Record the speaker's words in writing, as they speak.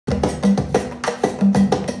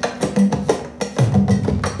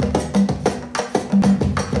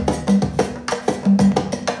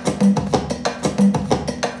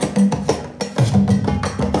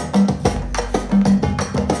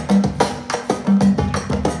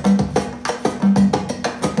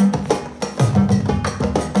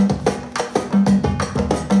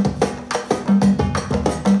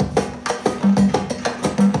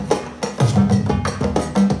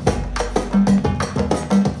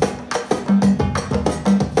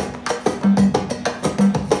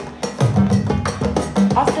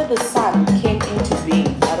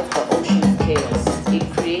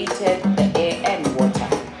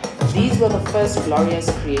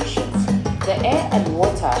glorious creations. The air and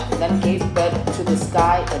water then gave birth to the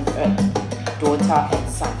sky and earth, daughter and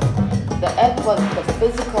son. The earth was the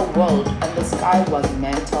physical world and the sky was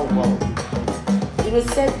mental world. It was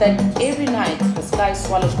said that every night the sky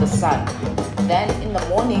swallowed the sun. Then in the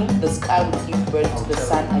morning the sky would give birth to the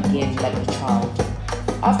sun again like a child.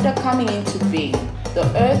 After coming into being, the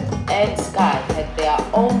earth and sky had their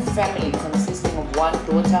own family consisting of one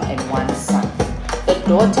daughter and one son. The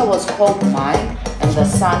daughter was called Mind and the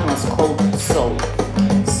son was called Soul.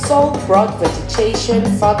 Soul brought vegetation,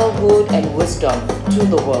 fatherhood and wisdom to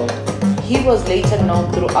the world. He was later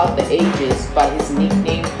known throughout the ages by his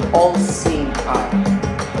nickname All-Seeing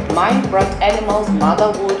Eye. Mind brought animals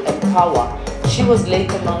motherhood and power. She was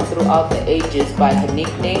later known throughout the ages by her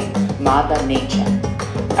nickname Mother Nature.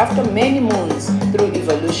 After many moons through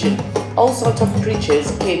evolution, all sorts of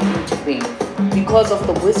creatures came into being because of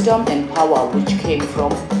the wisdom and power which came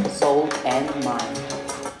from soul and mind.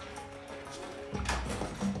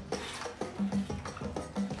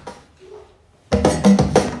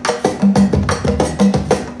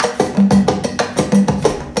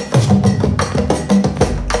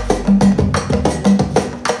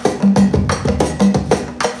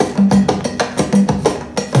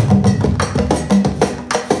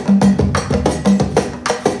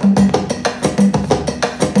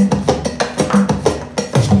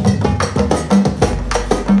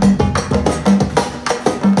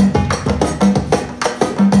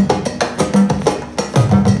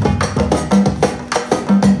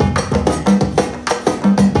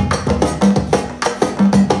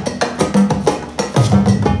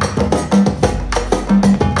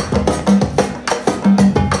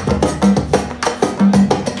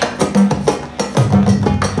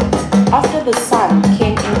 The sun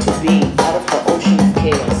came into being out of the ocean of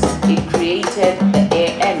chaos. It created the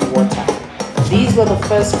air and water. These were the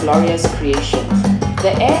first glorious creations.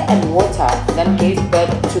 The air and water then gave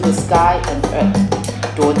birth to the sky and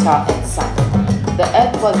earth, daughter and son. The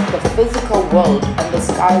earth was the physical world and the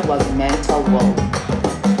sky was mental world.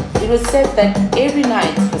 It was said that every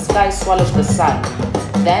night the sky swallowed the sun.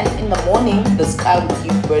 Then in the morning the sky would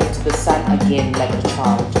give birth to the sun again like a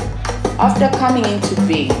child. After coming into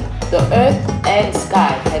being, the earth and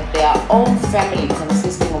sky had their own family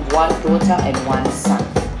consisting of one daughter and one son.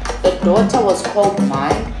 The daughter was called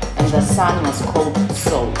Mind and the son was called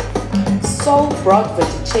Soul. Soul brought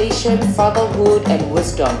vegetation, fatherhood and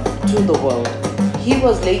wisdom to the world. He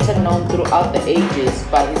was later known throughout the ages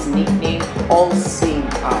by his nickname All-Seeing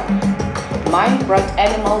Eye. Mind brought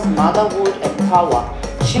animals motherhood and power.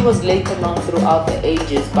 She was later known throughout the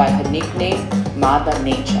ages by her nickname Mother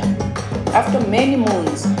Nature. After many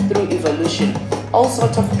moons through evolution, all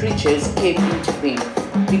sorts of creatures came into being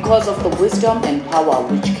because of the wisdom and power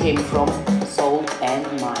which came from soul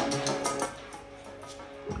and mind.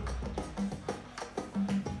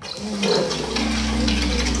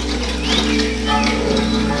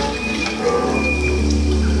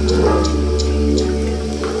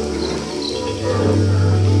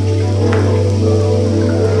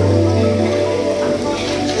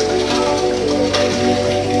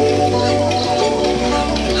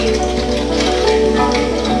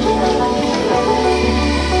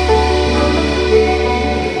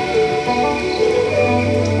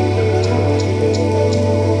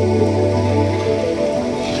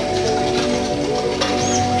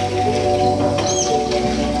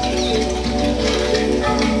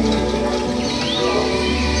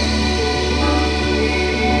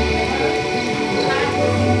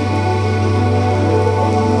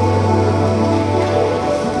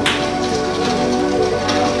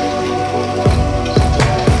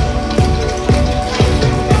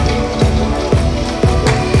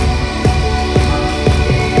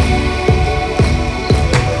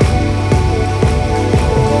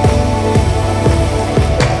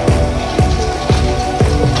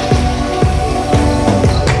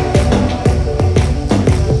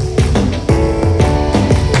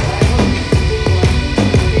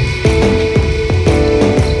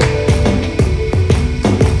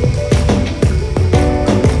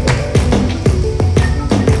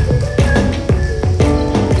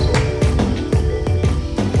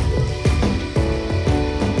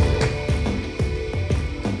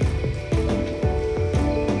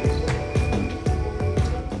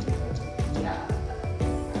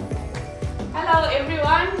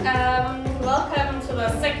 Welcome to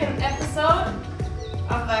the second episode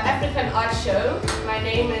of the African Art Show. My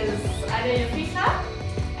name is Fihla,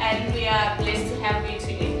 and we are blessed to have you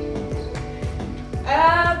today.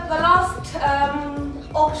 The last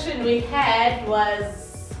auction we had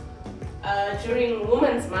was during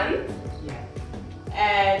Women's Month,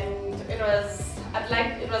 and it was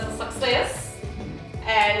it was a success,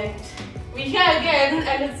 and we're here again,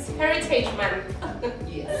 and it's Heritage Month.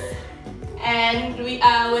 Yes. And we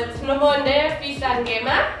are with Nomonde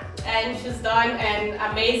Fihla-Ngema, and she's done an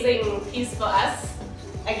amazing piece for us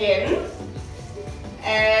again.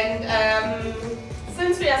 And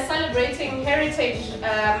since we are celebrating Heritage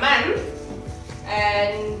Month,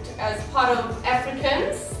 and as part of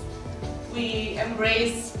Africans, we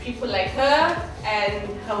embrace people like her and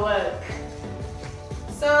her work.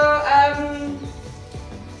 So I'm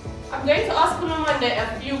going to ask Nomonde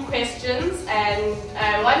a few questions, and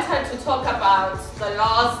I want her to talk about the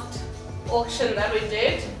last auction that we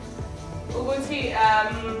did. Uguti,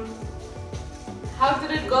 how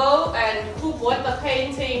did it go, and who bought the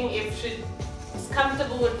painting, if she's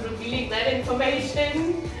comfortable with revealing that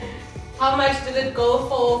information? How much did it go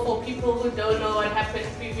for people who don't know what happened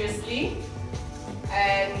previously?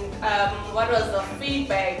 And what was the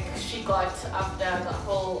feedback she got after the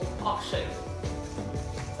whole auction?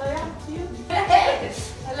 So yeah, to you.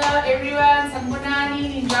 Hello everyone,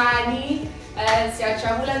 Sanbonani, Ninjani.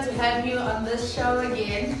 Siyajabula to have you on this show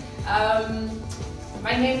again.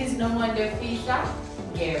 My name is Nomonde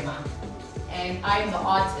Fihla-Ngema, and I'm the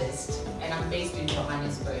artist, and I'm based in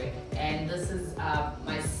Johannesburg. And this is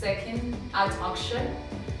my second art auction.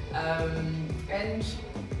 And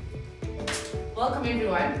welcome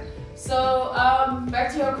everyone. So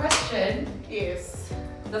back to your question. Yes.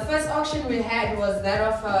 The first auction we had was that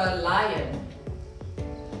of a lion.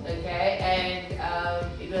 Okay, and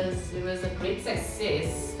it was a great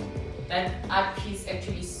success. That art piece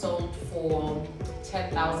actually sold for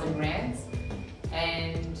 10,000 rands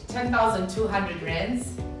and 10,200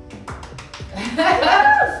 rands,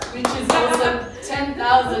 which is also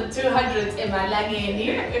 10,200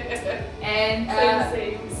 emalangeni. And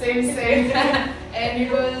same. And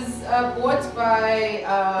it was bought by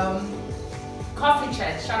Coffee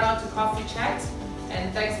Chat. Shout out to Coffee Chat,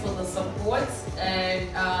 and thanks for the support. And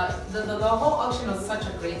the whole auction was such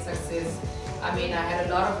a great success. I mean, I had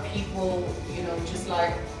a lot of people, you know, just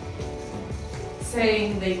like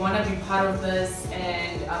saying they want to be part of this,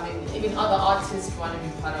 and I mean, even other artists want to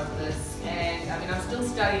be part of this. And I mean, I'm still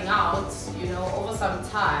starting out, you know. Over some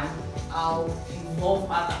time, I'll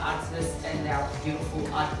involve other artists and their beautiful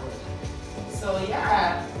artwork. So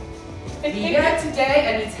yeah, we're here today,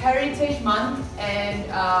 and it's Heritage Month, and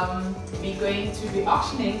we're going to be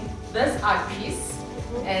auctioning this art piece.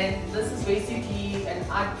 And this is basically an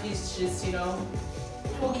art piece, just, you know,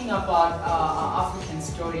 talking about our African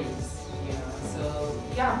stories, you know. So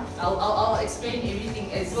yeah, I'll explain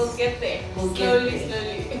everything as We'll get there. slowly.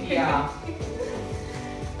 Yeah.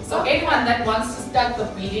 So anyone that wants to start the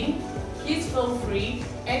bidding, please feel free.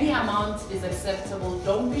 Any amount is acceptable.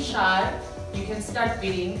 Don't be shy. You can start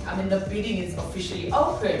bidding. I mean, the bidding is officially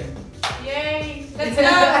open. Yay! Let's go!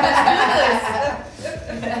 Let's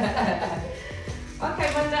do this!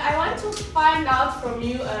 Okay, Wanda, I want to find out from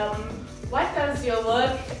you, what does your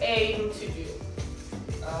work aim to do?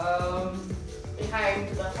 Behind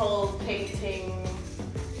the whole painting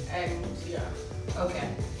and yeah. Okay.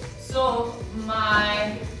 So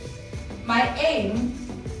my aim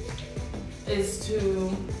is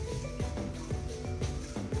to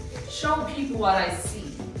show people what I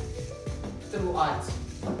see through art.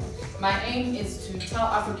 My aim is to tell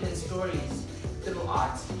African stories through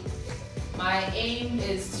art. My aim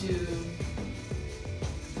is to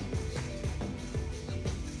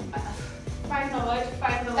Find the word.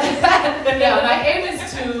 yeah, my aim is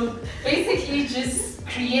to basically just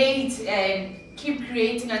create and keep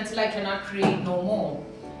creating until I cannot create no more.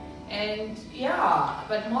 And yeah,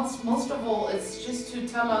 but most of all, it's just to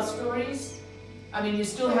tell our stories. I mean, you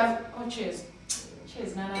still have, oh cheers,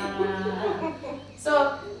 nah.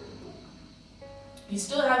 So you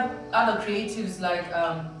still have other creatives like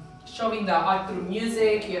showing their art through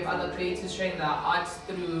music. You have other creatives showing their art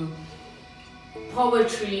through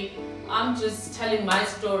poetry. I'm just telling my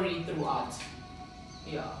story through art.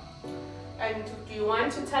 Yeah. And do you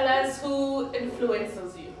want to tell us who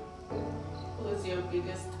influences you? Who is your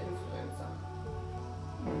biggest influencer?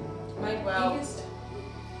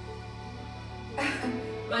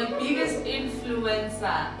 My biggest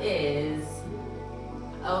influencer is,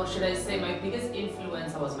 oh, should I say my biggest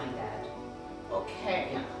influencer was my dad. Okay.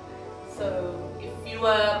 Yeah. So if you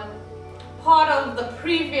were part of the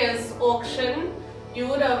previous auction, you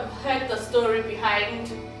would have heard the story behind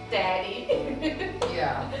Daddy.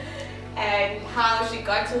 Yeah. And how she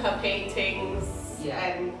got to her paintings, Yeah.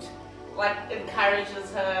 and what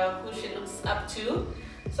encourages her, who she looks up to.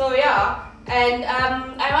 So yeah, and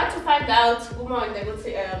I want to find out,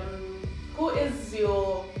 who is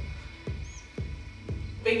your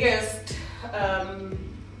biggest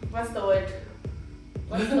what's the word?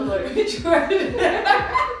 What's the word? Which word?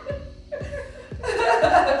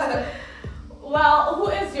 Well, who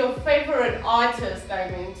is your favorite artist? I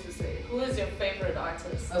mean to say, who is your favorite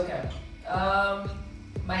artist? Okay.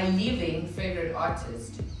 My living favorite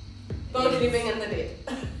artist. Both living and the dead.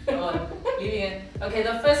 Okay,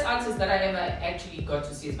 the first artist that I ever actually got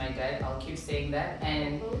to see is my dad. I'll keep saying that,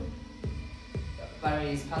 and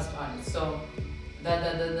Barry is passed on. So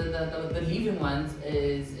the living ones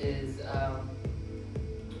is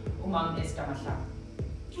Umam Esther Mahla.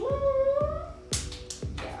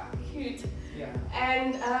 Yeah, cute. Yeah.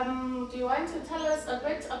 And do you want to tell us a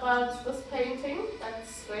bit about this painting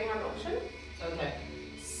that's going on auction? Okay.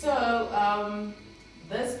 So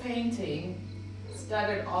this painting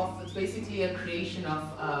started off, it's basically a creation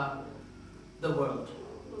of the world,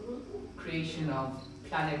 creation of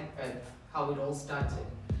planet Earth, how it all started.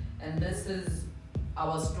 And this is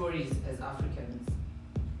our stories as Africans,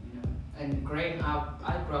 you know. And growing up,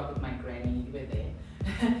 I grew up with my granny, you were there.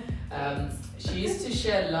 She used to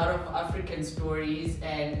share a lot of African stories,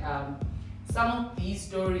 and some of these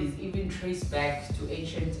stories even trace back to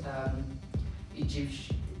ancient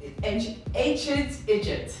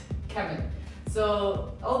Egypt.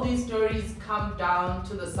 So all these stories come down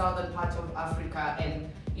to the southern part of Africa, and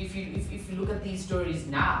if you look at these stories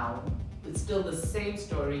now, it's still the same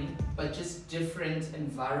story, but just different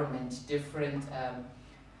environment, different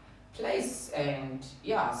place. And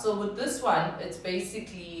yeah, so with this one, it's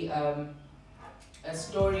basically a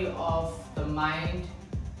story of the mind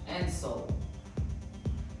and soul.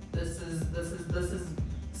 But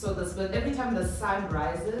every time the sun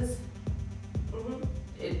rises,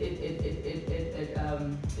 it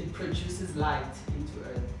produces light into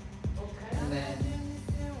Earth. Okay. And then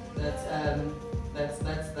that's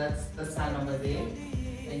the sun over there,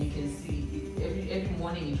 and you can see every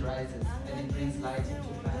morning it rises and it brings light into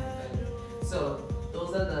planet Earth. So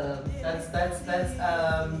those are that's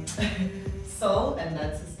soul, and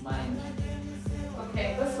that's his mind.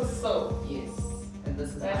 Okay, this is soul. Yes. And this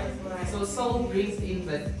is That mind. is right. So soul brings in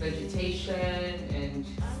vegetation and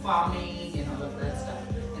farming and all of that stuff.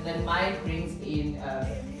 And then mind brings in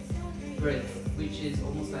birth, which is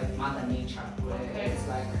almost like Mother Nature, where it's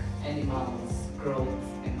like animals, growth,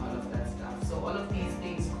 and all of that stuff. So all of these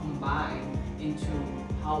things combine into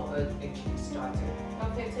how Earth actually started.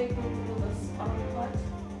 Okay, take me through this part.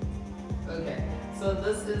 Okay, so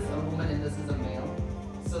this is a woman and this is a male.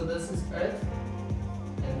 So this is Earth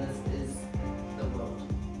and this is the world.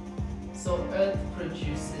 So Earth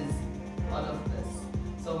produces all of this.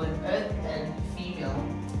 So when Earth and female,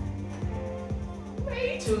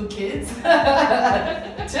 two kids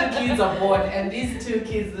are born, and these two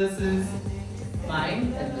kids, this is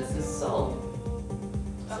mind and this is soul.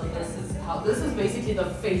 So this is basically the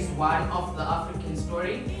phase 1 of the African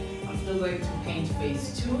story. I'm still going to paint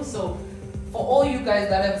phase 2. So for all you guys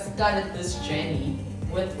that have started this journey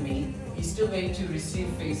with me, you're still going to receive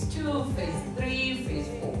phase 2, phase 3, phase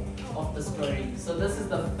 4 of the story. So this is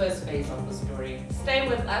the first phase of the story. Stay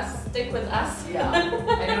with us, stick with us. Yeah, and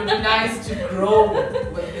it would be nice to grow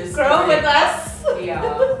with this Grow story. with us. Yeah.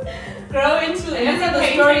 Grow into And these are the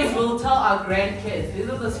stories we'll tell our grandkids. These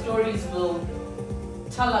are the stories we'll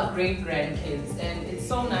tell our great-grandkids. And it's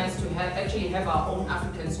so nice to actually have our own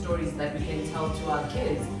African stories that we can tell to our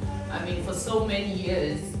kids. I mean, for so many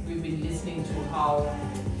years, we've been listening to how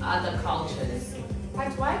other cultures.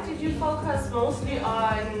 But why did you focus mostly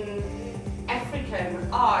on African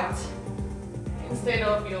art instead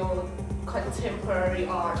of your contemporary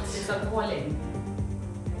art? It's a calling.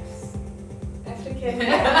 African.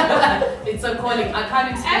 It's a calling. I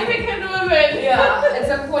can't explain. African woman. Yeah, it's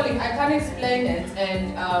a calling. I can't explain it.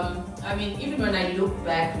 And I mean, even when I look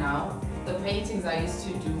back now, the paintings I used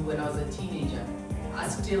to do when I was a teenager are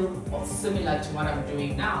still similar to what I'm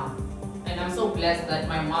doing now. And I'm so blessed that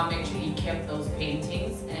my mom actually kept those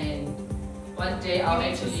paintings, and one day I'll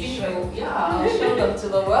actually I'll show them to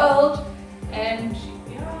the world. And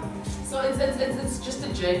yeah, so it's just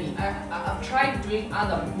a journey. I've tried doing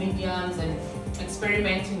other mediums and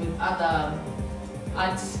experimenting with other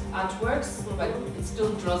artworks, but it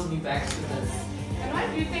still draws me back to this. And why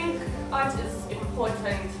do you think art is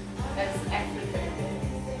important as African?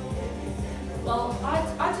 Well,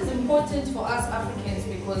 art is important for us Africans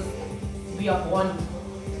because we are born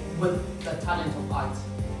with the talent of art.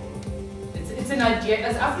 It's an idea.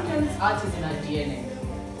 As Africans, art is in our DNA.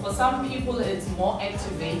 For some people, it's more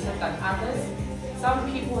activated than others.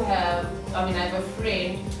 Some people have, I have a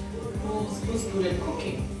friend who's good at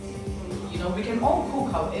cooking. You know, we can all cook,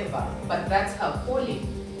 however, but that's her calling.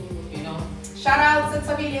 You know, shout out to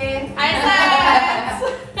Tabile. Hi,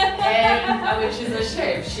 And I mean, she's a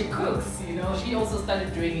chef, she cooks, you know, she also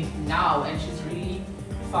started doing it now and she's really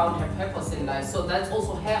found her purpose in life. So that's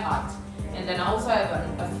also her art. And then I also have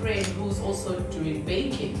a friend who's also doing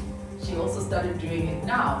baking. She also started doing it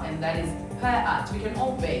now, and that is her art. We can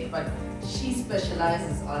all bake, but she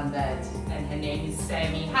specializes on that, and her name is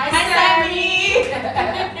Sammy. Hi Sammy!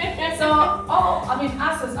 So, I mean,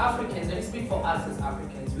 us as Africans, let me speak for us as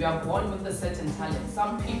Africans, we are born with a certain talent.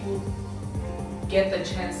 Some people get the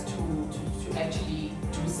chance to actually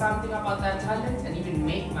do something about that talent and even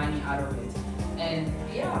make money out of it. And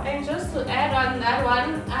yeah. And just to add on that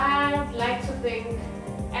one, I'd like to think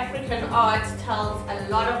African art tells a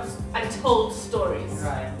lot of untold stories.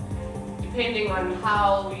 Right. Depending on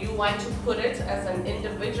how you want to put it as an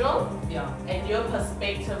individual, Yeah. and your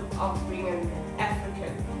perspective of being an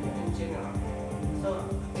African in general. So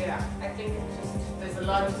yeah, I think it's just there's a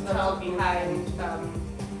lot to tell behind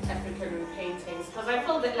African paintings, because I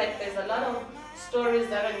feel that like there's a lot of stories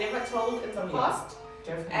that are never told in the past.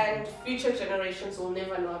 Definitely. And future generations will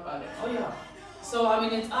never know about it. Oh yeah. So I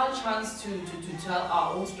mean, it's our chance to tell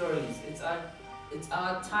our own stories. It's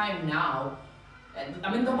our time now, and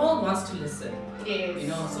I mean the world wants to listen. Yes. You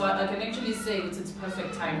know, so I can actually say it's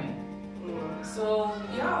perfect timing. So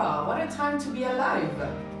yeah, what a time to be alive.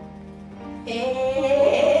 Hey,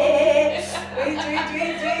 wait.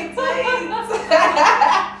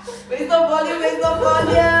 Where's the volume? Where's the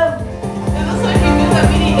volume? And also if you do the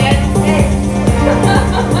mini dance.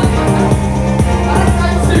 What a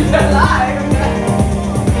time to be alive.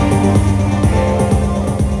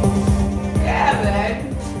 Yeah, man.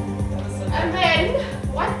 And then,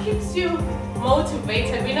 what keeps you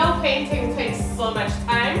motivated? We know painting takes so much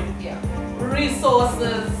time, Yeah.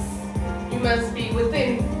 resources. You must be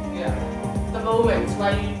within Yeah. the moment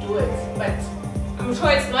while you do it. But I'm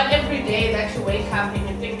sure it's not every day that you wake up and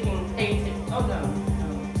you're thinking painting. Oh no.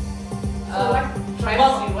 So what drives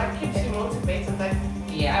well- you? What keeps you motivated? Like,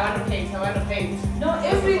 Yeah. I want to paint. I want to paint. No,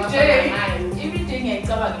 every What's on day, my mind? every day I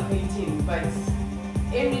come out painting, but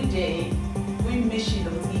every day we miss it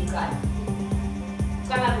with Ikan.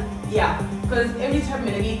 Yeah, because every time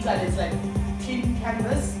when I eat it's like clean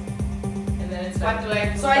canvas, and then it's like. What do I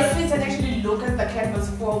do? So I sit and actually look at the canvas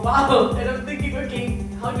for a while, and I'm thinking, okay,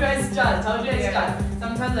 how do I start? How do I Yeah. start?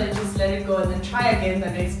 Sometimes I just let it go and then try again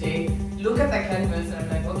the next day. Look at the canvas, and I'm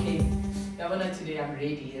like, okay, today I'm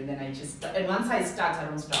ready, and then I just and once I start, I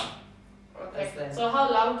don't stop. Okay. That's So how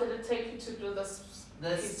long did it take you to do this?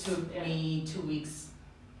 This took Yeah. me 2 weeks.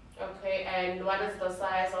 Okay, and what is the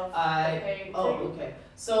size of the painting? Okay.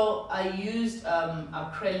 So I used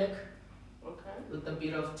acrylic Okay. with a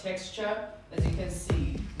bit of texture. As you can see,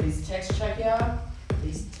 there's texture here,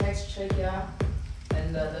 there's texture here,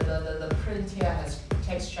 and the print here has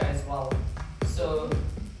texture as well. So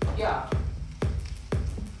yeah.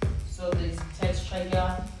 So there's texture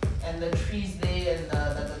here, and the trees there, and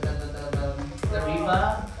the river.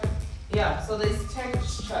 Yeah, so there's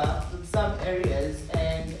texture in some areas,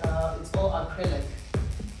 and it's all acrylic.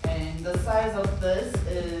 And the size of this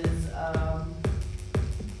is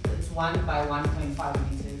it's 1 by 1.5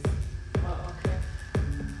 meters. Oh, okay.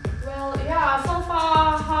 Well, yeah. So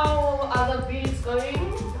far, how are the beads going?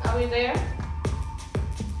 Are we there?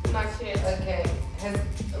 Not yet. Okay,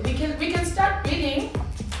 we can start bidding.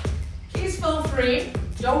 Please feel free.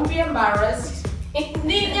 Don't be embarrassed.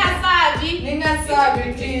 Ningasabi.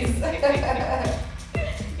 Ningasabi, please.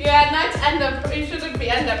 You are not under. You shouldn't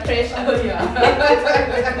be under pressure. Oh yeah.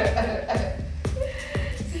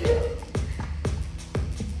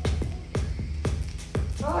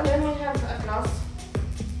 Oh, let me have a glass.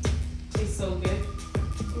 It's so good.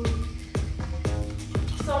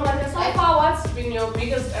 So, Manda, so far, what's been your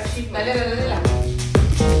biggest achievement?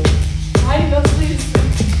 Hi, love please.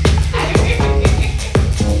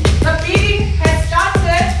 The beating has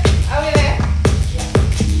started. Are we there?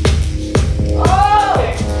 Oh!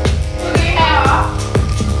 Okay. Who do we have?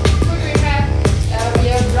 Who do we have? We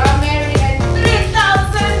have Ramary and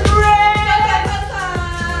 3,000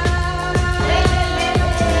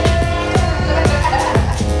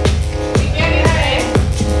 We get it there.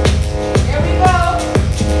 Here we go.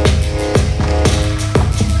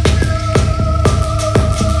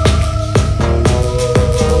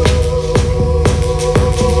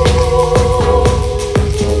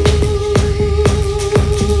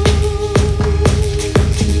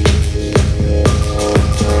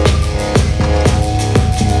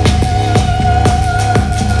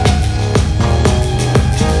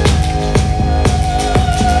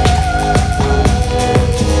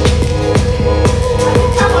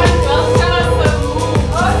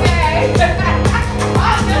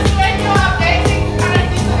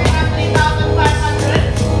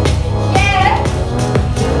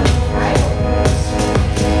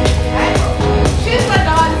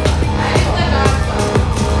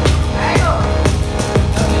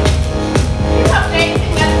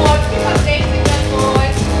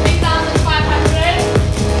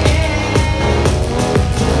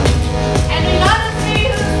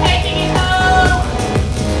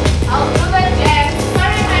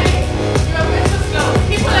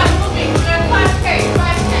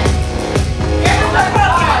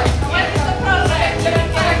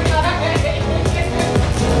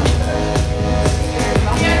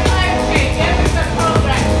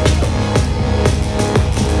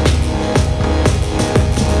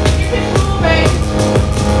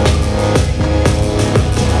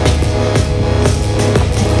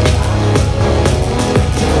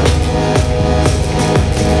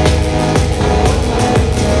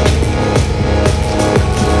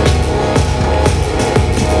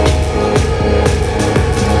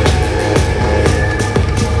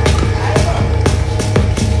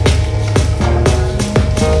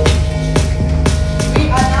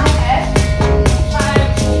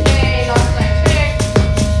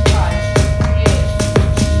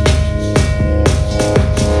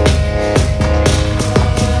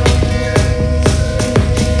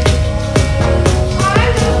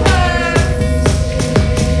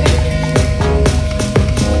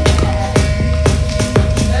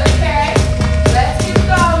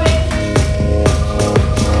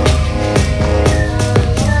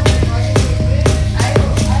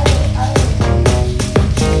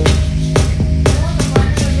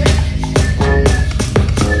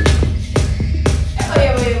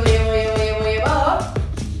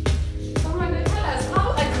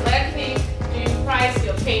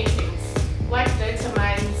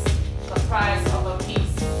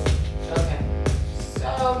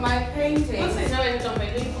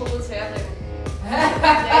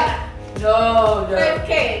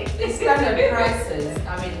 standard prices. I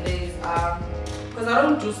mean, there's because I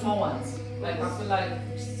don't do small ones. Like I feel like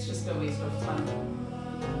it's just a waste of time.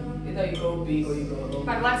 Either you go big or you go low.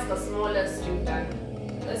 But what's the smallest you've done?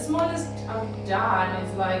 The smallest I've done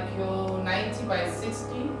is like your 90 by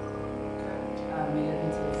 60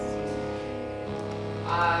 millimeters.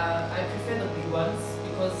 I prefer the big ones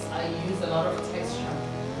because I use a lot of texture,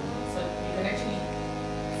 so you can actually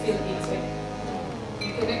feel it.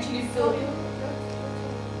 You can actually feel it.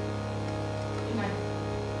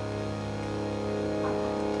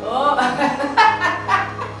 Oh,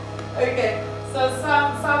 okay. So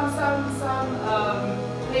some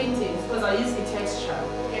paintings, because I use the texture.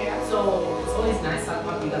 Yeah. So it's always nice to have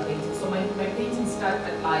a bigger painting. So my paintings start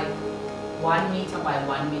at like 1 meter by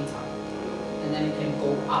 1 meter, and then you can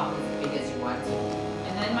go up as big as you want.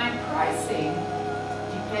 And then my pricing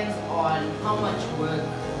depends on how much work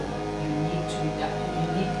you need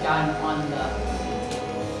done on the painting.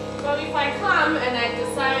 So if I come and I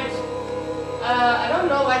decide, I don't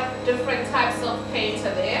know what different types of paint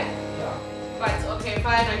are there. Yeah. But okay,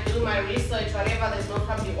 fine, I do my research, whatever, there's no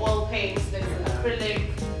probably oil paints, there's acrylic.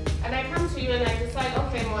 And I come to you and I decide,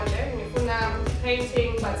 okay, Monde, Mifuna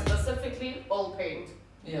painting, but specifically oil paint.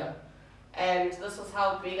 Yeah. And this is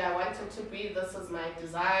how big I want it to be, this is my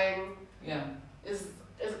design. Yeah.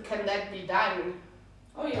 Can that be done?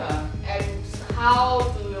 Oh yeah. And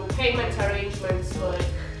how do your payment arrangements work?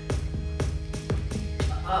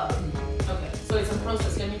 Okay, so it's a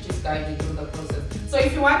process. Let me just guide you through the process. So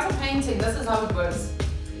if you want a painting, this is how it works.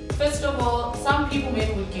 First of all, some people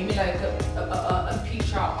maybe would give me like a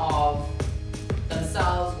picture of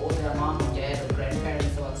themselves or their mom or dad or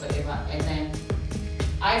grandparents or whatsoever, and then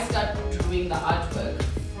I start doing the artwork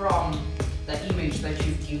from the image that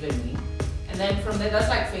you've given me. And then from there, that's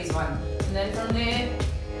like phase 1. And then from there,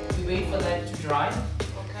 we wait for that to dry.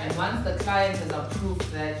 Okay. And once the client has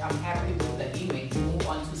approved that I'm happy with the image, we move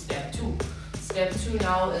on to step 2. Step 2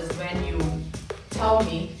 now is when you tell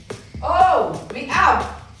me, oh, we are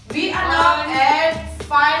now at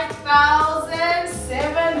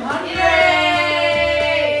 5,700.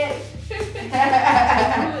 Yay! Who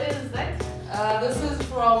is that? This is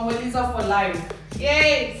from Melissa for Life.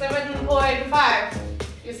 Yay, 7.5.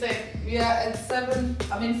 You said? We are at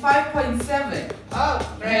 5.7. Oh,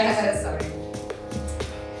 great. Yeah, sorry.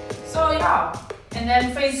 So yeah, and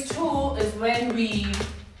then phase 2 is when we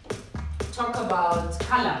talk about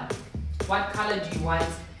color. What color do you want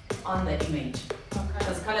on the image?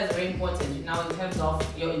 Because color is very important now in terms of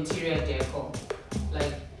your interior decor.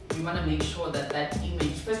 Like, you want to make sure that that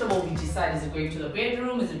image, first of all, we decide, is it going to the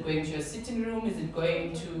bedroom, is it going to your sitting room, is it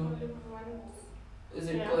going to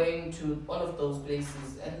going to all of those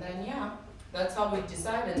places? And then yeah, that's how we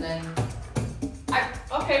decide. And then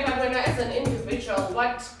okay, but when as an individual,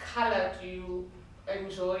 what color do you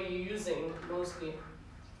enjoy using mostly?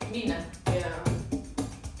 Mina, Yeah.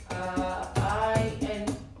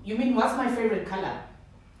 you mean what's my favorite color?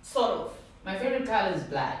 Sort of. My favorite color is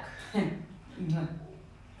black.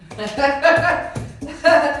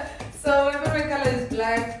 So my favorite color is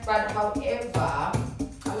black, but however,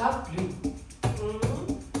 I love blue.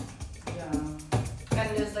 Mm-hmm. Yeah.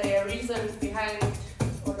 And is there a reason behind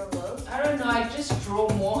all of those? I don't know, I just draw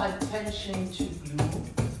more attention to blue.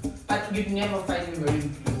 But you'd never find me wearing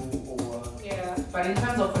blue or... Yeah. But in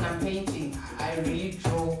terms of when I'm painting, I really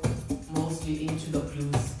draw mostly into the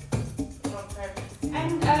blues. Okay.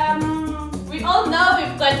 And we all know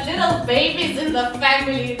we've got little babies in the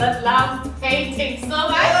family that love painting so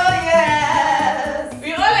much. Oh yes!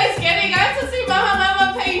 We're always getting out to see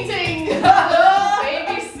Mama painting.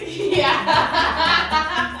 Babies,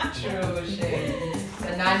 yeah. True, shade.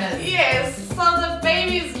 Bananas. Yes, so the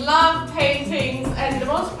babies love paintings, and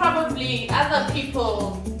most probably other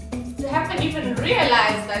people haven't even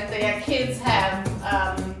realized that their kids have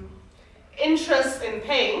interest in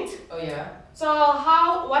paint. Oh yeah. So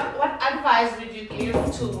what advice would you give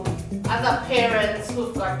to other parents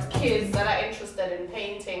who've got kids that are interested in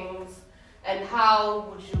paintings, and how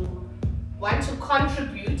would you want to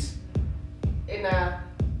contribute in a,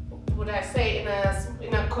 would I say, in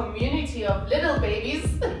a community of little babies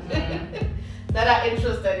that are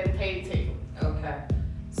interested in painting? Okay.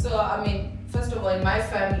 So I mean, first of all, in my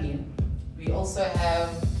family, we also have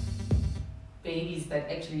babies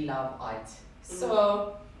that actually love art.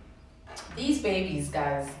 So these babies,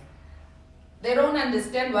 guys, they don't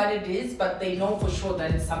understand what it is, but they know for sure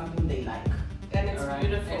that it's something they like. And it's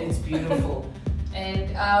beautiful. And it's beautiful.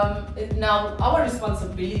 And now our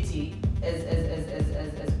responsibility as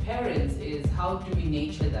parents is, how do we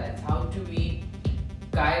nurture that? How do we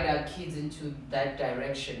guide our kids into that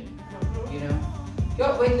direction? You know?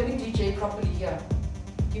 Yo, wait, let me DJ properly here.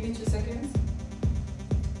 Give me 2 seconds.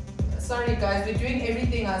 Sorry guys, we're doing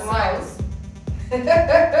everything ourselves.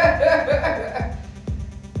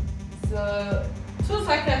 So 2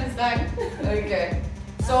 seconds done. okay.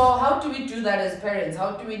 So how do we do that as parents?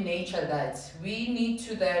 How do we nurture that? We need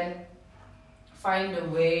to then find a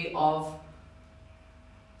way of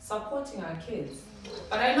supporting our kids.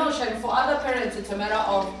 But I know, Shani, for other parents, it's a matter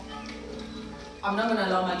of, I'm not going to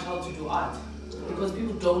allow my child to do art because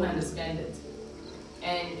people don't understand it.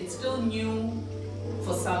 And it's still new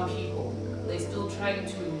for some people. They're still trying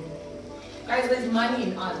to, guys, there's money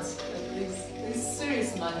in art. Like, there's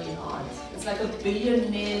serious money in art. It's like a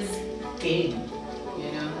billionaire's game,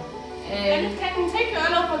 you know. And it can take you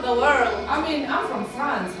all over the world. I mean, I'm from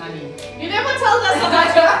France, honey. You never told us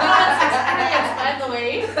about your France experience, by the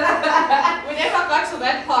way. We never got to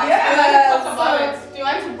that part. Yeah, Do you want to talk about it? Do you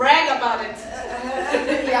want to brag about it?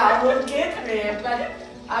 Yeah, we'll get there. But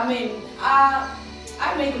I mean, I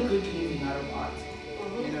make a good living out of art.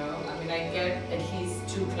 You know, I mean, I get at least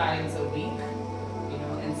 2 clients a week. You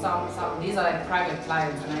know, and some these are like private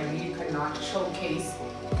clients, and I really cannot showcase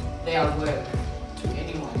their work to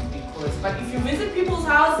anyone. But if you visit people's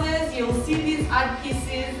houses, you'll see these art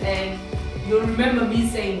pieces and you'll remember me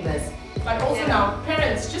saying this. But also now,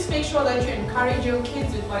 parents, just make sure that you encourage your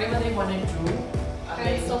kids with whatever they want to do.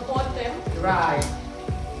 And support them. Right.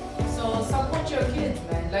 So support your kids,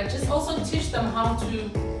 man. Like, just also teach them how to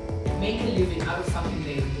make a living out of something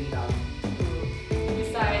they really love.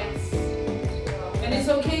 Besides, and it's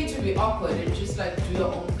okay to be awkward and just like do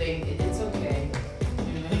your own thing. It's okay.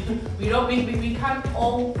 You know?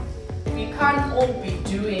 we can't all be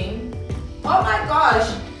doing. Oh my gosh,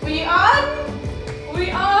 we on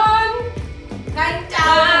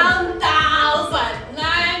 9,000.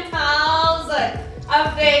 9,000.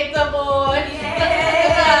 Update the board.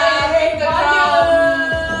 Yay! Good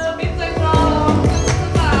job. Hit the drum.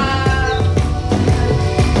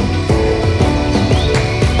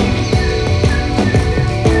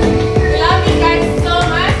 We love you guys so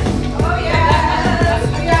much. Oh yes,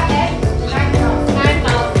 we are at 9,000.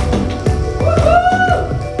 9,000. Woohoo!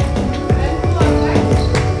 And who was next?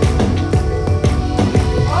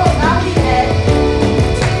 Oh, now we have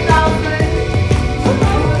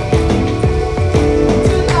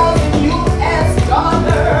 2,000 US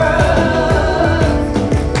dollars.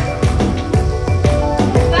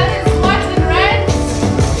 That is what in rent?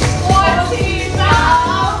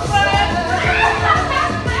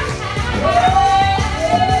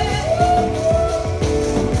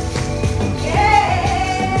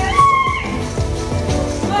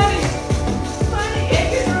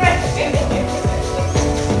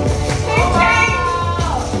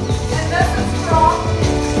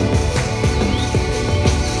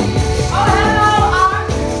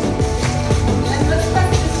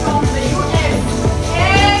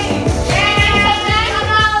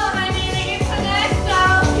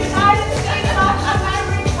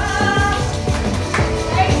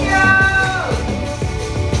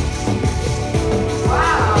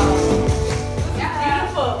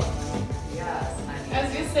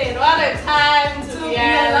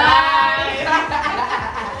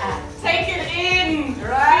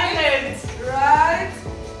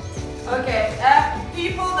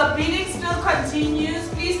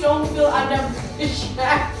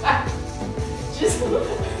 Just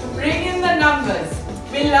bring in the numbers.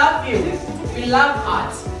 We love you. We love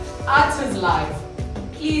art. Art is life.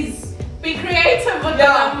 Please be creative with the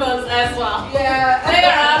numbers as well. Yeah. Play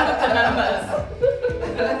around with the numbers.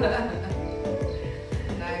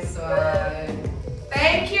 Nice one.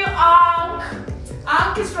 Thank you, Ankh.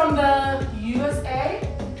 Ankh is from the USA.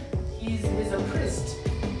 He's a priest.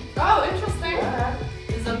 Oh, interesting. Yeah.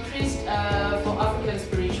 He's a priest for African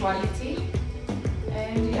spirituality.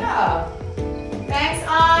 And yeah. Thanks,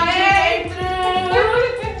 Ankh. Yay. You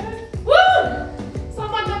came through. Woo! So,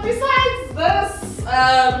 but besides this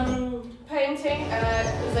painting,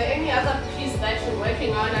 is there any other piece that you're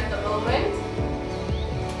working on at the moment?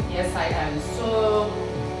 Yes, I am. So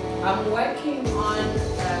I'm working on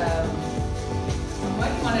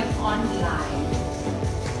an online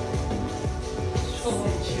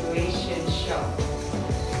situation show.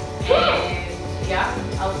 And yeah,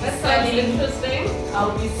 I'll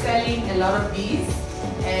be selling a lot of these.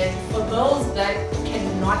 And for those that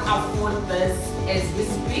cannot afford this as we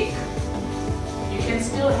speak, you can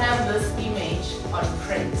still have this image on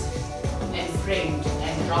print and framed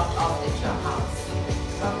and dropped off at your house.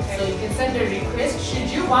 Okay. So you can send a request.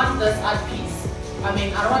 Should you want this art piece? I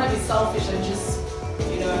mean, I don't want to be selfish and just,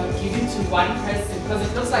 give it to one person because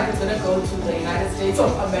it looks like it's going to go to the United States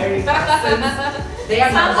of America since they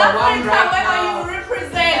are South number one Africa, right where now. you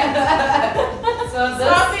represent. So So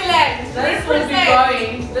this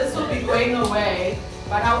will be going away.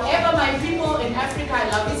 But however, my people in Africa, I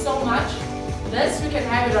love you so much. This we can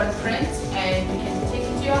have it on print and we can take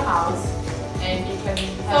it to your house and you can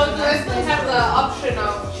have So do I still have the option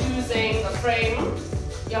of choosing the frame?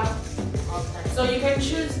 Yeah. Okay. So you can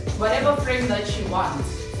choose whatever frame that you want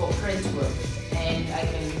for print work. And I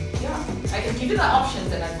can give you the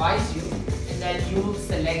options and advise you, and then you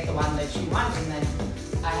select the one that you want, and then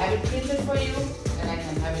I have it printed for you and I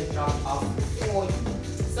can have it dropped off for you.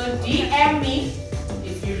 So DM me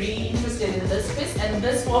if you're really interested in this piece, and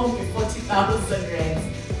this won't be 40,000 rands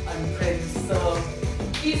on print. So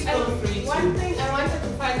please feel free to. One thing I wanted to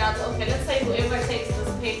find out, okay, let's say whoever takes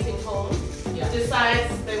this painting home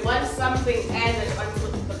decides they want something added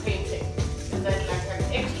onto the painting. Is that like an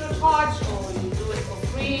extra charge or you do it for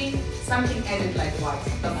free? Something added like what?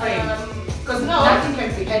 The frame? Because nothing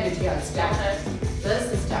can be added here, it's done. Okay.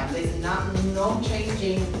 This is done. There's no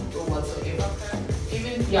changing or whatsoever. Okay.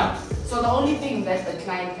 Even, so the only thing that the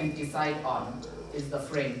client can decide on is the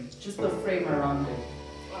frame. Just the frame around it.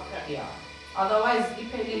 Okay. Yeah. Otherwise,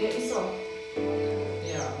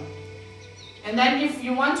 yeah. And then if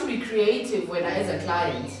you want to be creative as a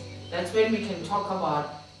client, that's when we can talk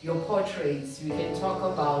about your portraits. We can talk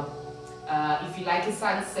about if you like a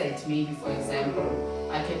sunset, maybe for example,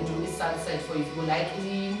 I can do a sunset for you. If you like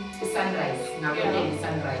a sunrise,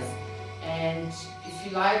 sunrise. And if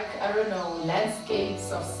you like, I don't know,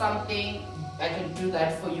 landscapes or something, I can do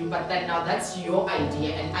that for you. But then now that's your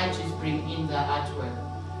idea and I just bring in the artwork.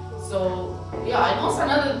 So and also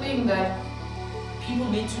another thing that people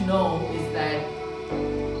need to know is that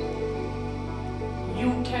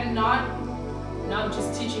you cannot, now I'm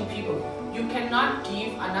just teaching people, you cannot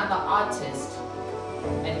give another artist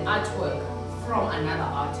an artwork from another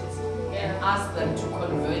artist and ask them to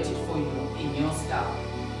convert it for you in your style.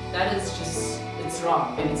 That is just, it's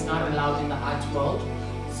wrong and it's not allowed in the art world.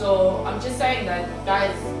 So I'm just saying that,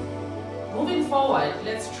 guys, moving forward,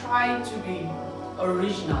 let's try to be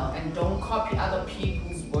original and don't copy other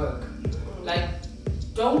people's work. Like,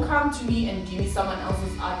 don't come to me and give me someone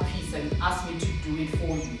else's art piece and ask me to do it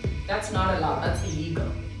for you. That's not allowed, that's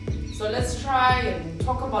illegal. So let's try and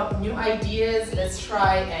talk about new ideas. Let's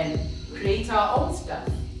try and create our own stuff.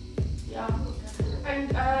 Yeah. And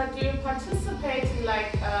do you participate in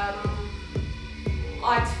like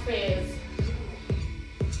art fairs?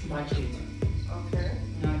 Not yet. Okay.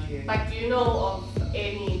 Not yet. But do you know of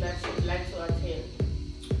any that you'd like to attend?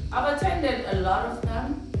 I've attended a lot of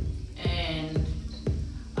them, and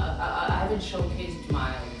I haven't showcased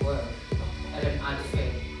my work at an art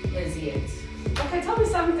fair as yet. Okay, tell me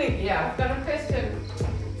something. Yeah. I've got a question.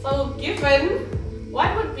 So, given,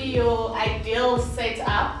 what would be your ideal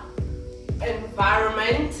setup,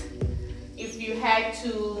 environment, if you had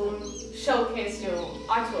to showcase your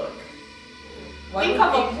artwork? Think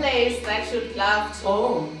of a place that you'd love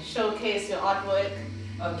to showcase your artwork.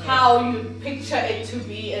 Okay. How you picture it to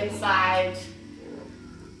be inside.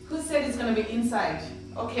 Who said it's gonna be inside?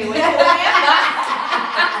 Okay, whatever.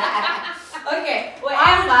 Okay,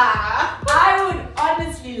 whatever. I would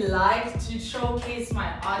honestly like to showcase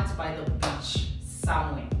my art by the beach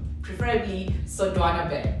somewhere, preferably Sodwana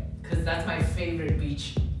Bay, because that's my favorite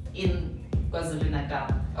beach in KwaZulu-Natal.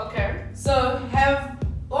 Okay. So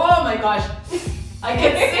oh my gosh, I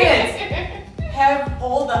can see it. Have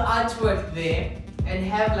all the artwork there and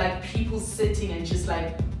have like people sitting and just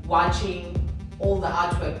like watching all the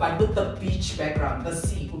artwork, but with the beach background, the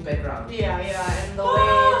sea background. Yeah, and the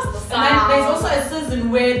waves, the sound. And then there's also a season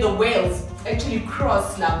where the whales actually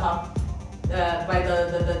cross Lapa by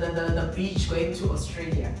the beach going to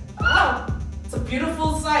Australia. Oh, it's a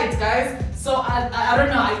beautiful sight, guys. So I don't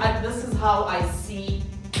know, this is how I see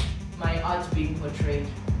my art being portrayed.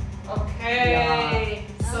 Okay. Yeah.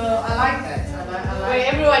 So I like that. I like where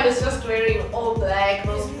everyone is just wearing all black,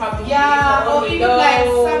 those probably or even like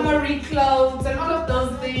summery clothes and all of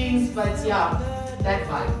those things, but that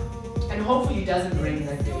vibe. And hopefully it doesn't rain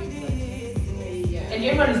that day. And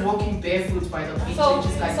everyone is walking barefoot by the beach and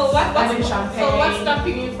just like having champagne. So what's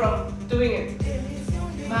stopping you from doing it?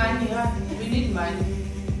 Money, we need money.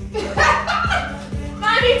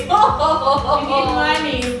 Money talk! We need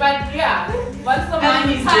money, but once the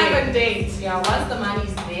money is time there, and date. once the money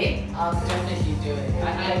is there, I'll definitely do it.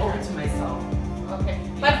 I owe it to myself. Okay.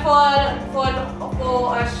 But for what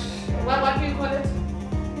do you call it?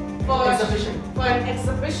 For exhibition. For an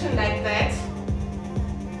exhibition like that,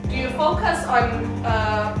 do you focus on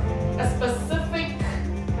a specific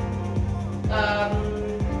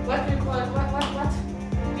what do you call it? What?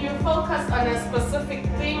 Do you focus on a specific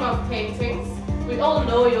theme of paintings? We all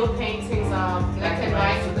know your paintings are black and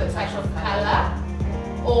white with a touch of color.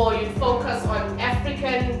 or you'd focus on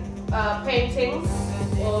African paintings,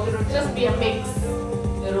 or it would just be a mix?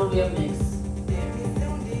 It'll be a mix.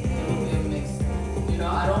 You know,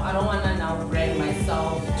 I don't wanna now brand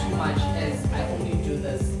myself too much as I only do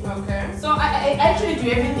this. Okay. So I actually do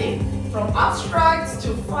everything from abstracts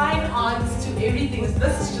to fine arts to everything.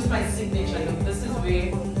 This is just my signature. Look, this is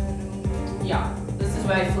where, yeah, this is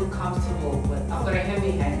where I feel comfortable with. I've got a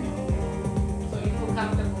heavy hand. So you feel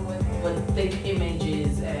comfortable with thick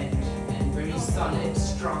images and very solid,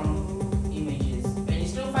 strong images. And you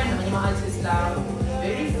still find the animal artists now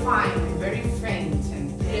very fine, very faint, and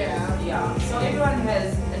yeah. So everyone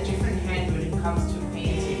has a different hand when it comes to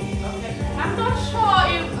painting. Okay. I'm not sure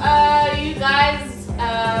if you guys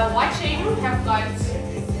watching have got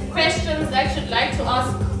questions that you'd like to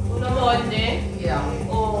ask Unomonde,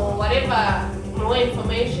 or whatever more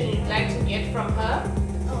information you'd like to get from her.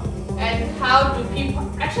 And how do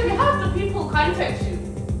people contact you?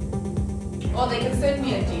 Or they can send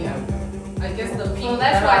me a DM. I guess the people. So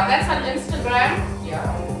that's right. That's on Instagram.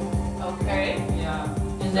 Yeah. Okay. Yeah.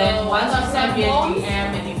 And then once you send me a DM,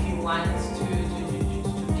 and if you want to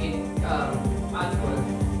get artwork,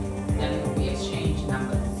 then we exchange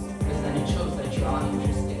numbers, because then it shows that you are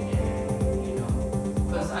interested in, you know.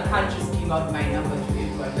 Because I can't just give out my number to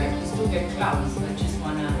everyone. Like, you still get clowns that just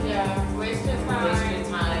wanna waste your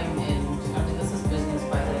time. And I mean, this is business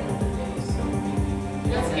by the end of the day. So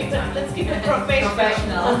let's keep it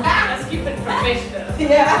professional. Let's keep it professional.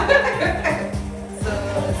 Yeah. So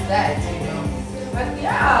it's that, you know. But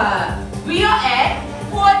yeah, we are at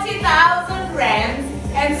 40,000 rands,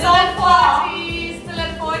 and still at 40.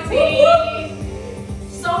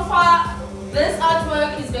 So far, this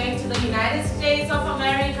artwork is going to the United States of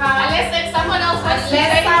America. Unless someone else wants to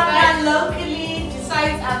Unless take someone locally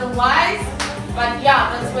decides otherwise. But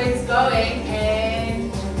yeah, that's where it's going,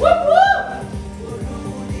 and whoop whoop!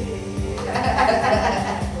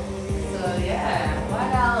 So yeah, what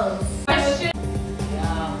else? Question?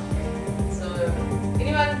 Yeah. So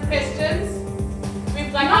Anyone questions?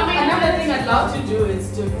 We've got another thing I'd love to do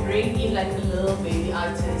is to bring in like a little baby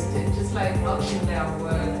artist and just like auction their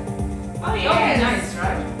work. Oh yeah. That would be nice,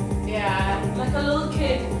 right? Yeah. Like a little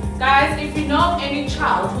kid. Guys, if you know of any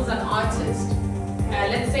child who's an artist,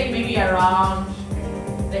 let's say maybe around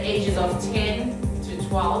the ages of 10 to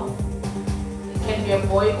 12, it can be a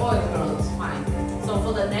boy or a girl, it's fine. So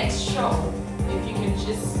for the next show, if you can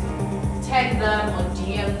just tag them or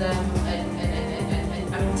DM them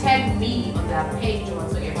and tag me on their page or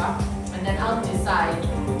whatsoever, and then I'll decide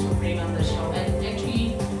who to bring on the show and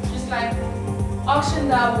actually just like auction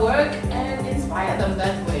their work and inspire them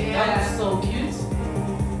that way. Yeah. That's so cute.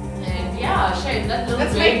 And yeah, shame that little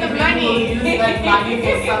Let's make the money. Will use that money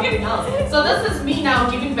for something else. So this is me now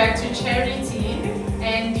giving back to charity,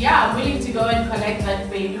 and yeah, I'm willing to go and collect that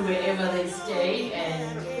baby wherever they stay, and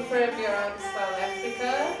Preferably around South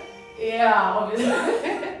Africa. yeah, obviously.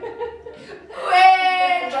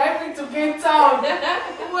 Wait, driving to Cape Town.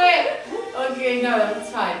 Wait. Okay, no, that's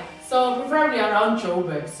fine. So preferably around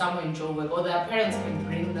Joburg, somewhere in Joburg, or their parents can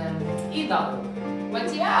bring them either or.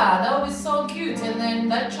 But yeah, that would be so cute, and then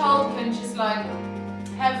that child can just like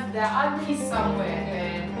have their auntie somewhere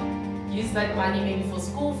and use that money maybe for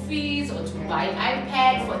school fees or to buy an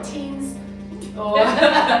iPad for teens, or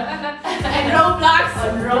And Roblox.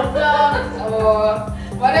 on Roblox,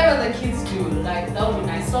 or whatever the kids do. Like, that would be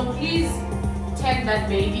nice. So please tag that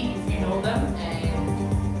baby if you know them,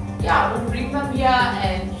 and yeah, we'll bring them here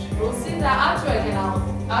and we'll see their artwork, and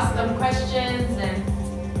I'll ask them questions, and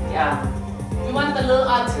yeah, we want the little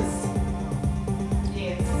artists.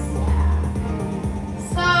 Yes.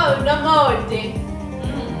 So, no more day.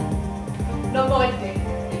 No more day.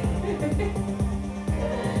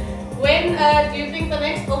 When do you think the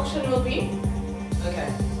next auction will be? Okay,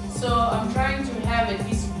 so I'm trying to have at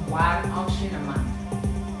least one auction a month,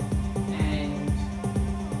 and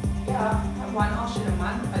yeah, have one auction a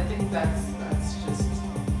month. I think that's just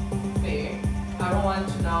fair. I don't want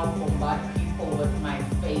to now bombard people with my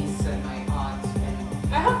face and my art,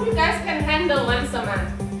 and I hope you guys can handle once a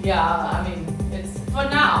month. yeah, I mean, it's for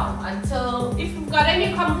now until If you've got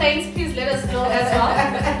any complaints, please let us know as well.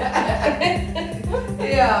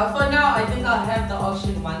 yeah, for now I think I'll have the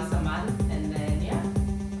auction once a month, and then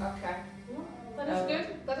yeah. Okay. That is good.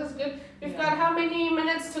 That is good. We've got how many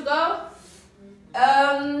minutes to go?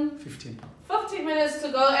 15. 15 minutes to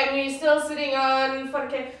go, and we're still sitting on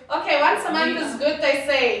 4K. Okay, once a month is good, they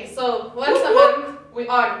say. So once a month, we're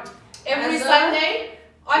on. Every As a- Sunday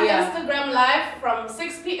on Yeah. Instagram Live from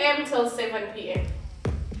 6 p.m. till 7 p.m.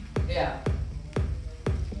 Yeah.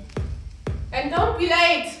 And don't be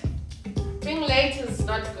late. Being late is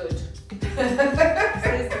not good.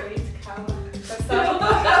 Says the late comer.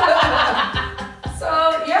 So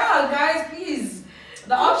yeah, guys, please.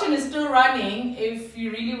 The auction is still running. If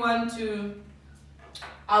you really want to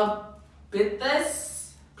outbid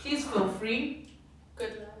this, please feel free.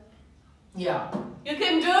 Good luck. Yeah. You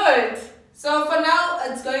can do it. So for now,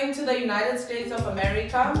 it's going to the United States of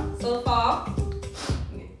America. So far.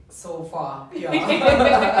 So far, yeah.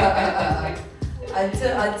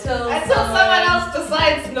 until someone else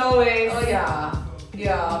decides no way. Oh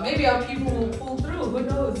yeah. Maybe our people will pull through. Who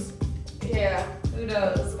knows? Yeah. Who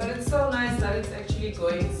knows? But it's so nice that it's actually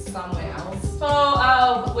going somewhere else. So,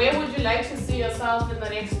 where would you like to see yourself in the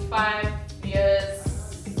next 5 years,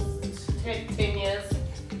 10 years?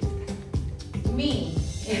 Me.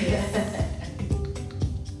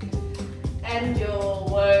 And your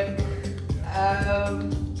work?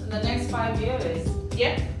 In the next 5 years.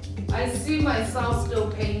 Yeah. I see myself still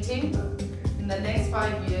painting. In the next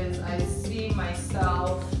 5 years, I see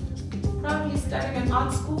myself probably starting an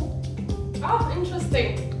art school. Oh,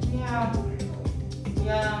 interesting. Yeah.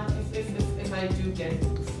 If I do get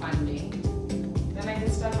funding, then I can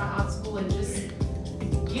start my art school and just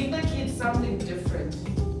give the kids something different.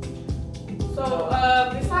 So,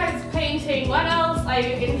 besides painting, what else are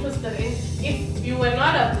you interested in? If you were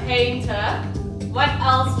not a painter, what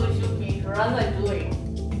else would you be rather doing?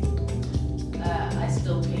 I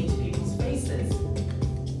still paint people's faces.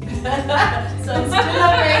 So I'm still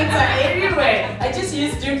a painter anyway. I just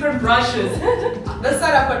use different brushes. This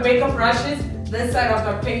side I've got makeup brushes, this side I've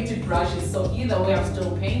got painted brushes. So either way I'm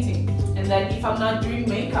still painting. And then if I'm not doing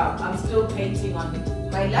makeup, I'm still painting on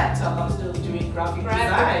my laptop. I'm still doing graphic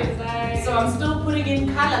design. So I'm still putting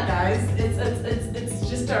in color, guys. It's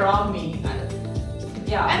just around me.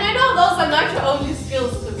 Yeah. And I know those are not your only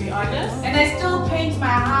skills, to be honest. And I still paint my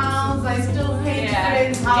house. I still paint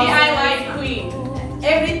friends' houses. DIY queen.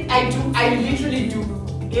 I literally do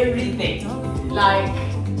everything. Like,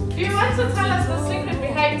 do you want to tell us the secret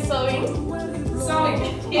behind sewing? Sewing.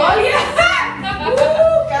 Yeah. Oh yeah.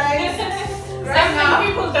 Woo, guys. Something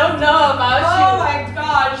people don't know about you. Oh my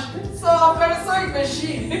gosh. So I've got a sewing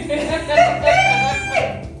machine.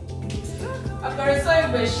 I've got a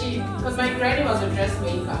sewing machine because my granny was a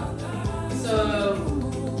dressmaker. So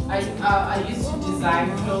I used to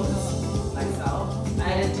design clothes myself. I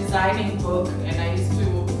had a designing book and I used to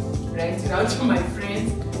rent it out to my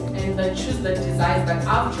friends and then choose the designs that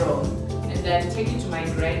I've drawn and then take it to my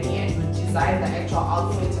granny and would design the actual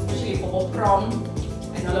outfits, especially for prom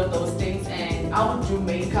and all of those things. And I would do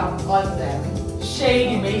makeup on them,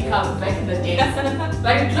 shady makeup back in the day.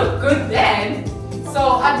 But it looked good then. So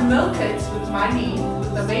I'd milk it with money,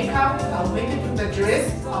 with the makeup, I'll make it with the dress,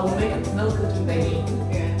 I'll milk it with the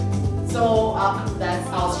hair. So I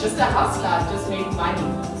was just a hustler, just make money.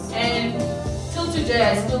 And till today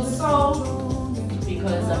I still sew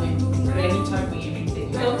because granny taught me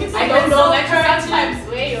everything. I don't know that you sometimes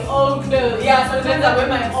wear your own clothes. Yeah, sometimes I wear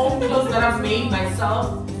my own clothes that I've made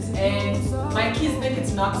myself. And my kids think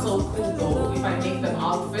it's not so cool though if I make them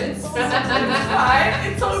outfits. It's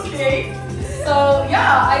fine, it's okay. So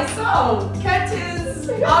yeah, I sew curtains,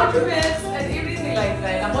 outfits, and everything like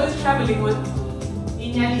that. I'm always traveling with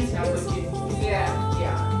Inyali Tabuki. Yeah.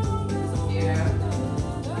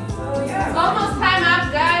 So yeah. It's almost time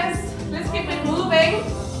up, guys. Let's keep it moving.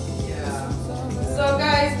 Yeah. So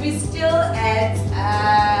guys, we are still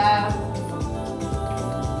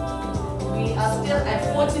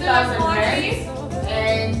at 40,000 rands,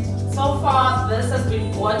 and so far this has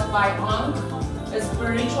been bought by Ankh, a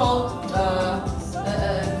spiritual a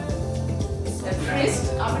priest,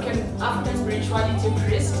 African spirituality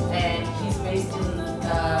priest, and he's based in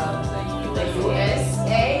the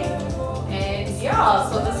USA. And yeah,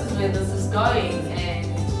 so this is where this is going, and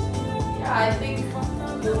yeah, I think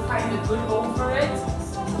we'll find a good home for it.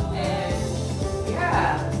 And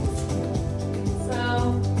yeah, so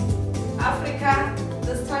Africa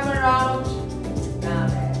this time around.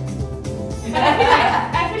 I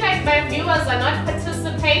feel like my viewers are not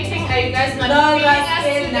participating. Are you guys not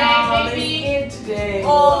feeling us today? Maybe?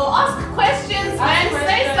 Or ask questions, man.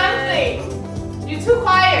 Say something. You're too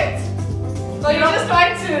quiet. So you just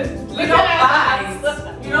want to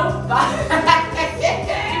You don't buy.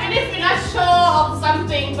 Even if you're not sure of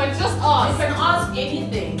something, but just ask. You can ask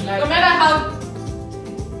anything. Like, no matter how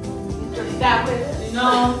damn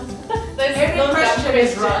every question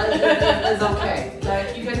is okay.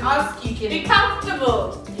 Like you can ask, you can be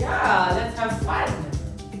comfortable. Yeah, let's have fun.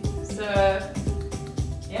 So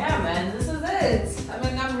yeah, man, this is it. I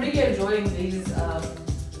mean, I'm really enjoying these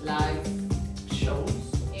live shows.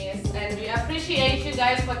 Yes, and we appreciate you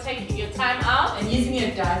guys for taking your time out and using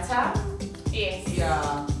your data. Yes.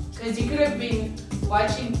 Yeah. Because you could have been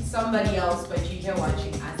watching somebody else, but you're here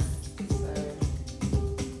watching us. So,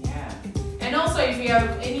 yeah. And also, if you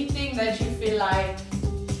have anything that you feel like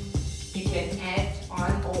you can add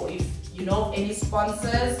on, or if you know any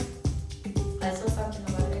sponsors. I saw something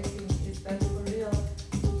about acting. Is that for real?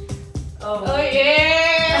 Oh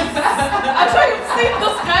yes! I'm sure you've seen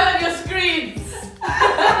this guy on your screens.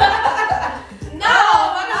 No,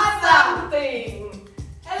 what is something?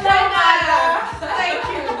 Hello, Maya.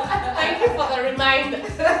 Thank you for the reminder.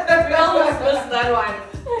 We almost missed that one.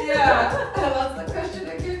 Yeah. What's the question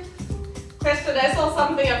again? Question, I saw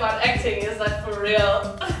something about acting. Is that for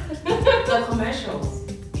real? The commercials.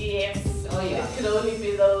 Yes. Oh yeah. It could only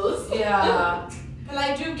be those. Yeah. And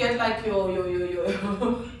I do get like your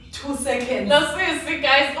 2 seconds. No, seriously,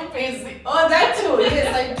 guys, I'm busy. Oh, that too.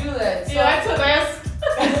 Yes, I do that. You want to rest?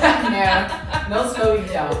 No slowing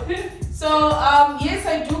down. So yes,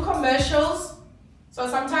 I do commercials. So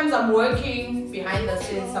sometimes I'm working behind the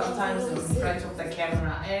scenes, sometimes I'm in front of the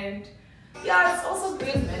camera, and yeah, it's also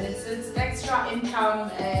good, man. It's extra income,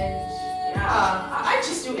 and yeah, I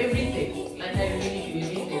just do everything. Like I really do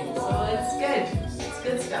everything. So it's good. It's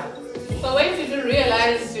good stuff. So when did you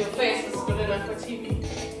realize your face is good enough for TV?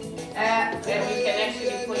 And you can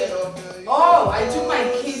actually pull it off? Oh, I took my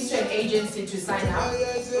kids to an agency to sign up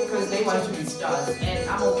because they want to be stars, and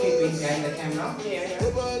I'm okay being behind the camera. Yeah.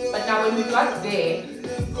 But now when we got there,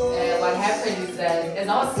 what happened is that as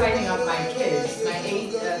I was signing up my kids, my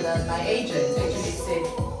agent actually said,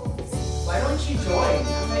 "Why don't you join?"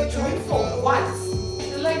 I'm like, "Join for what?"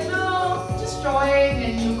 They're like, "No, just join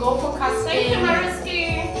and you go for casting." Thank you, Mariski.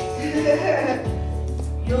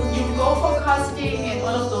 You go for casting and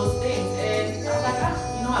all of those things, and I was like,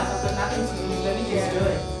 you know what, I've got nothing to do, let me just do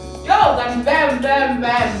it. Yo, then bam.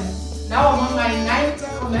 Now I'm on my 9th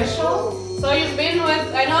commercial. So you've been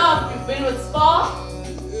with, I know you've been with Spa.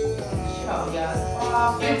 Sure, yeah,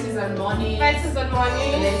 Spa, Fancies and Money. Fancies and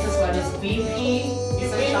Money. The latest one is BP,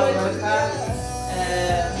 Essential Worker.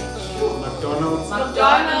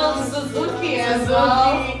 McDonald's, Suzuki as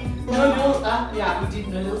well. Noodles, yeah, we did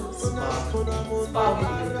noodles. Spa, we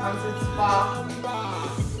did concert spa.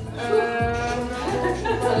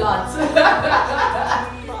 It's a lot.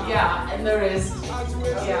 Yeah, and the rest.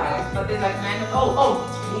 Yeah, but there's like 9.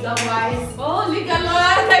 Legal wise. Oh, legal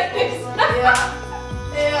wise.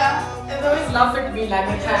 Yeah. And they always laugh at me like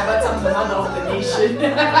but I'm the mother of the nation.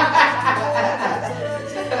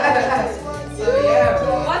 So yeah.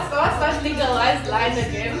 What's that legalized line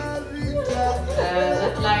again?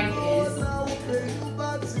 That line is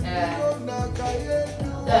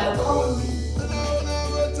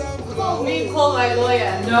call my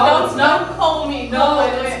lawyer. No, it's not. Call me. No,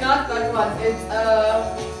 it's not that one. It's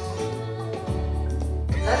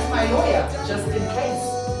that's my lawyer, just in case.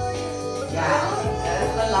 Yeah,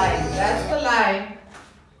 that's the line.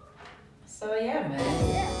 So yeah, man.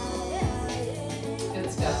 Good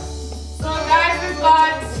stuff. So guys, we've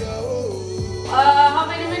got how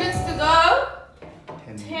many minutes to go?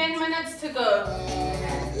 10 minutes to go.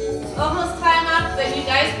 It's almost time up, then you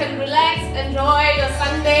guys can relax, enjoy your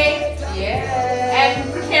Sunday. Yeah.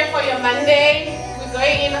 And prepare for your Monday. We're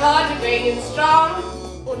going in hard, we're going in strong.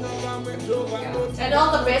 And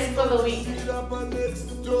all the best for the week.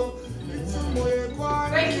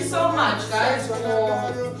 Thank you so much, guys, for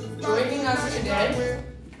joining us today.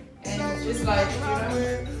 And just like,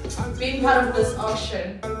 being part of this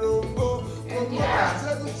auction. And yeah.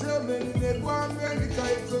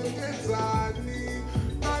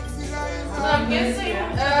 So I'm guessing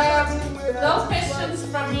no questions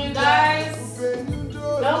from you guys,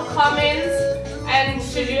 no comments, and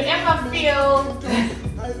should you ever feel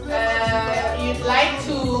you'd like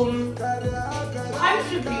to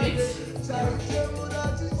contribute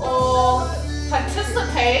or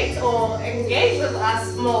participate or engage with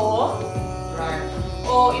us more, Right.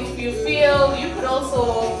 or if you feel you could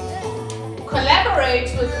also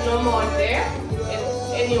collaborate with Noma there in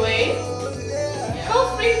any way, feel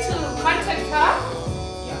free to contact her.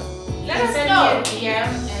 Let us know. DM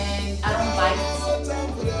and I don't bite.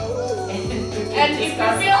 And if you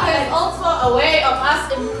feel there's also a way of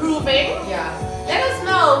us improving, let us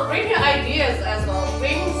know. Bring your ideas as well.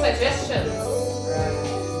 Bring suggestions.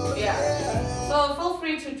 Yeah. So feel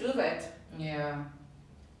free to do that. Yeah.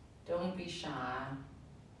 Don't be shy.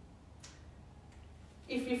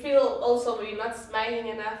 If you feel also we're not smiling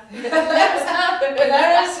enough, let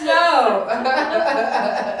us know.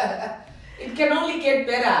 It can only get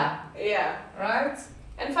better. Yeah. Right?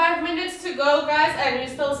 And 5 minutes to go, guys, and we're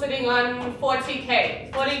still sitting on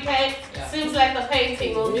 40K. 40K seems like the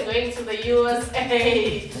painting will be going to the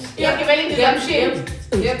USA. You're giving some shit.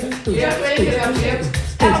 Yep.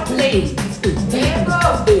 airplane. There you go.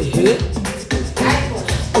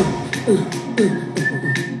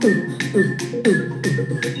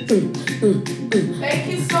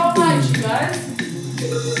 Thank you so much, guys.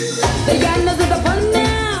 The Yanas is the fun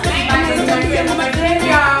now. My friend,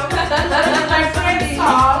 y'all. That's my friend's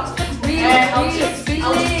song. And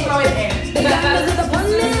I'll throw it in. The Yanas is the fun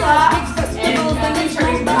now. And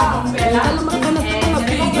featuring Bella. And the name of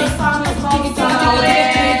the song is called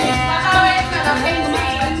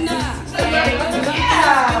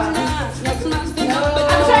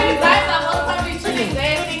I'm sure you guys are all probably chilling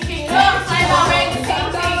there thinking, oh, I'm already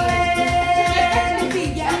thinking.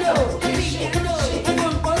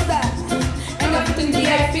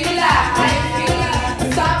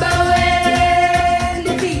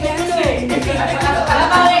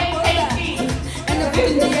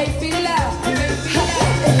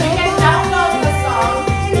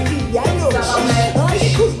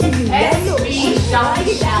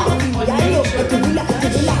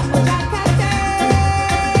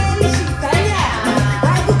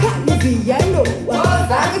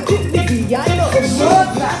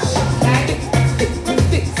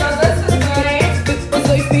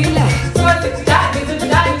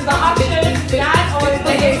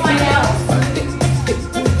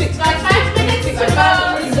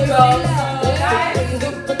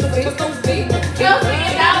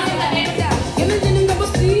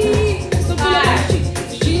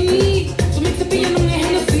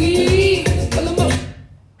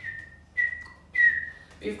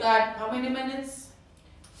 We've got how many minutes?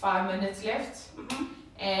 5 minutes left.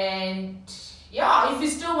 And yeah, if you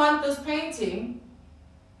still want this painting,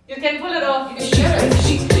 You can pull it off. you can get it.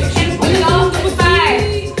 You can pull it off. It's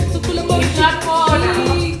fine. It's not for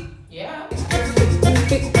now. Yeah.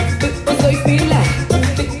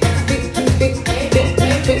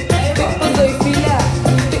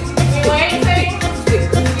 We're waiting.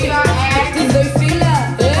 We are at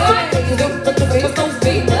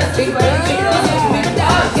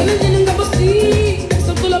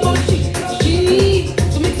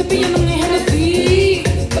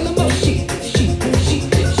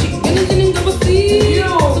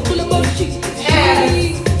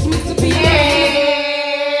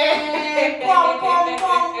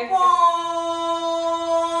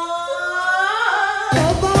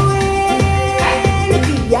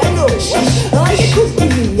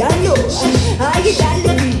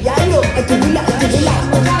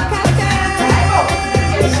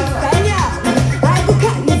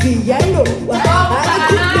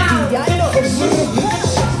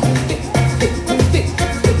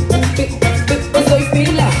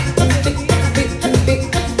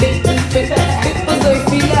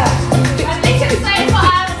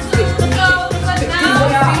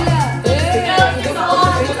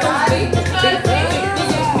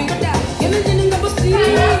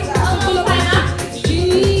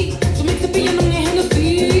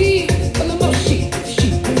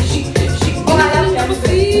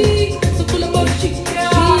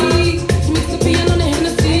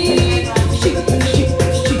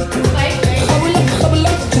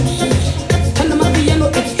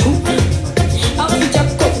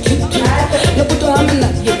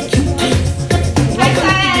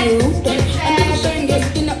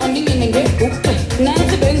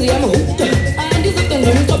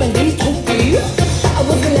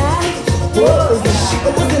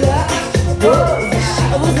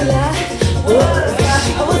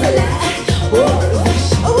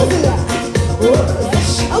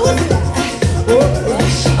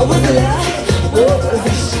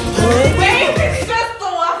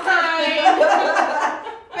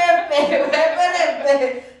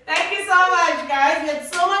Thank you so much, guys. We had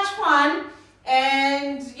so much fun.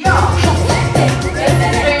 And yeah.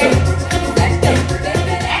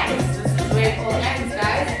 This is where it all ends,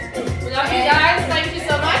 guys. We love you guys. Thank you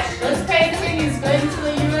so much. This painting is going to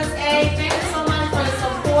the USA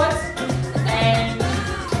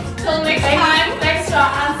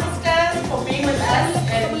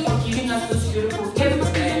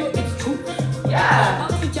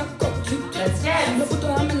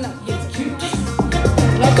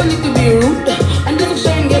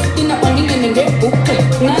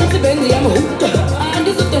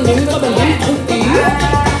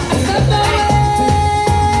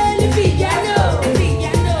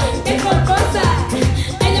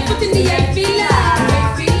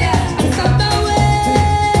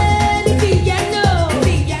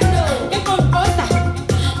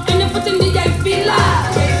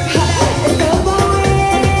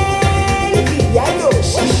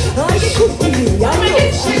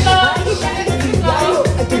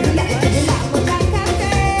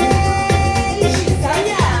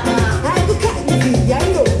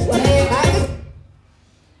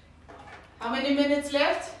many minutes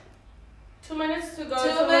left? 2 minutes to go.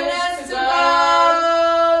 2 minutes to go.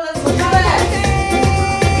 Let's go.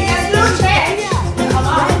 We can still change. Come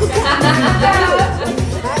on. 6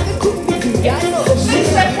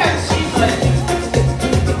 seconds.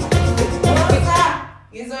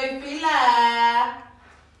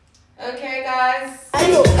 Okay, guys. But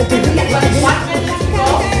 1 minute to go.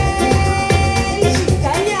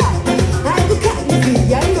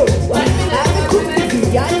 1 minute.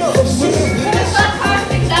 It's not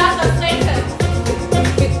counting down the seconds.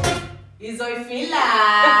 Fihla.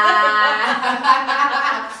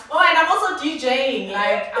 Oh, and I'm also DJing.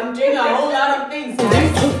 Like, I'm doing a whole lot of things.